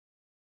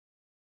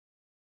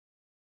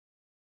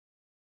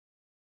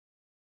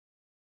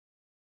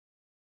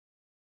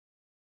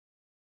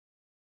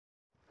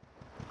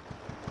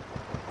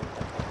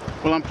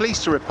Well, I'm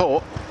pleased to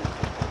report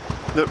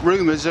that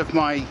rumours of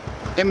my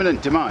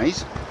imminent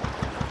demise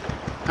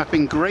have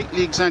been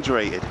greatly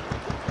exaggerated,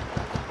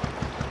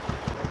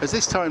 as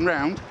this time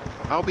round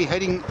I'll be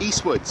heading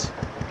eastwards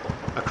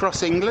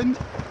across England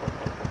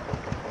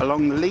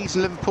along the Leeds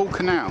and Liverpool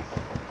Canal.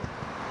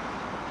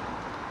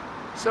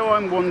 So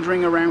I'm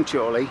wandering around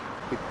Chorley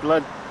with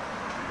blood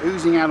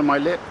oozing out of my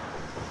lip.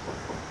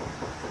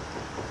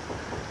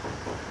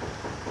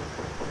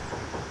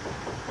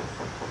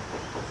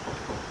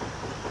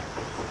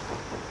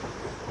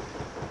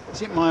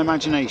 Is it my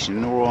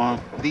imagination, or are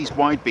these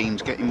wide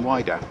beams getting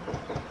wider?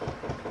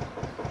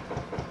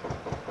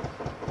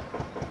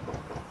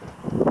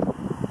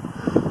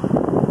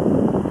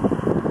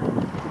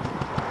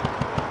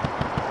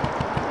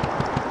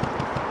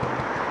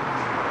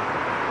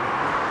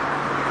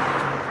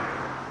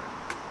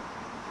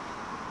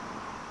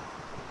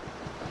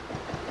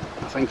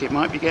 I think it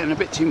might be getting a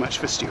bit too much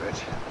for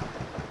Stuart.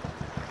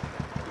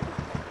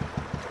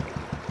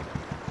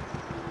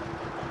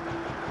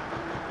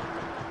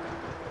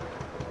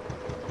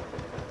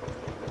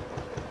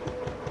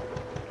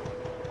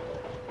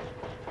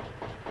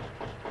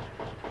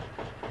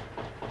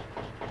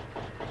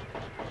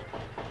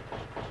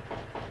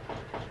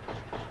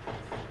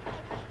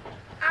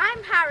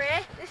 I'm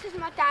Harry, this is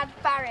my dad,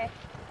 Barry.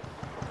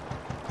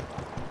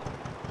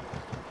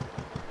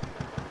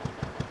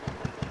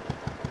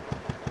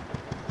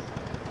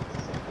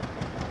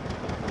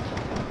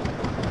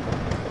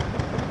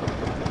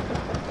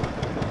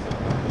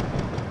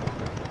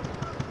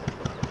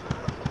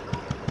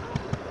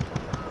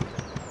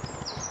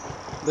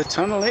 The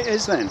tunnel it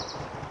is then.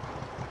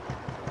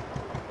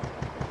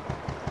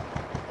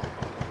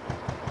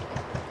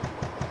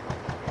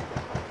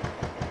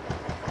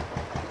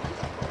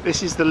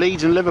 This is the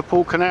Leeds and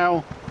Liverpool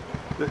Canal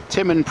that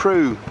Tim and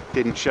Prue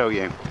didn't show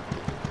you.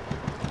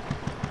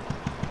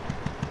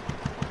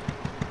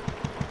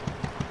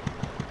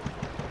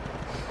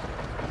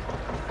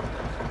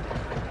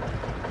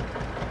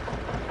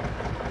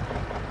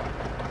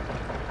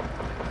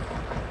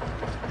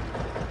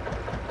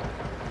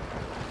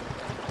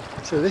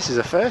 So this is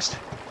a first.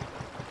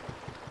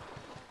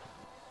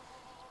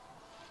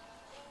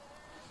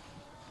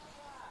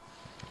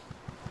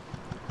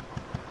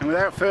 And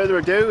without further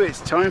ado, it's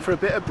time for a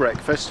bit of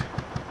breakfast.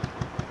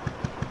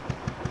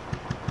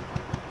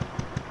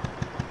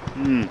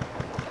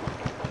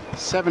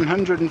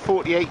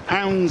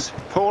 £748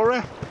 poorer.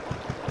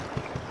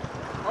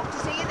 Hope to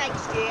see you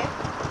next year.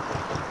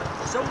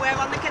 Somewhere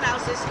on the canal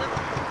system.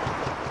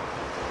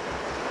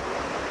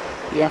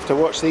 You have to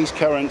watch these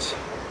currents.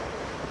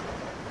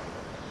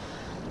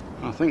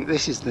 I think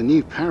this is the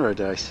new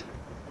paradise.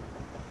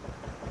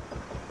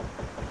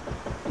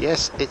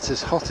 Yes, it's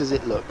as hot as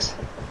it looks.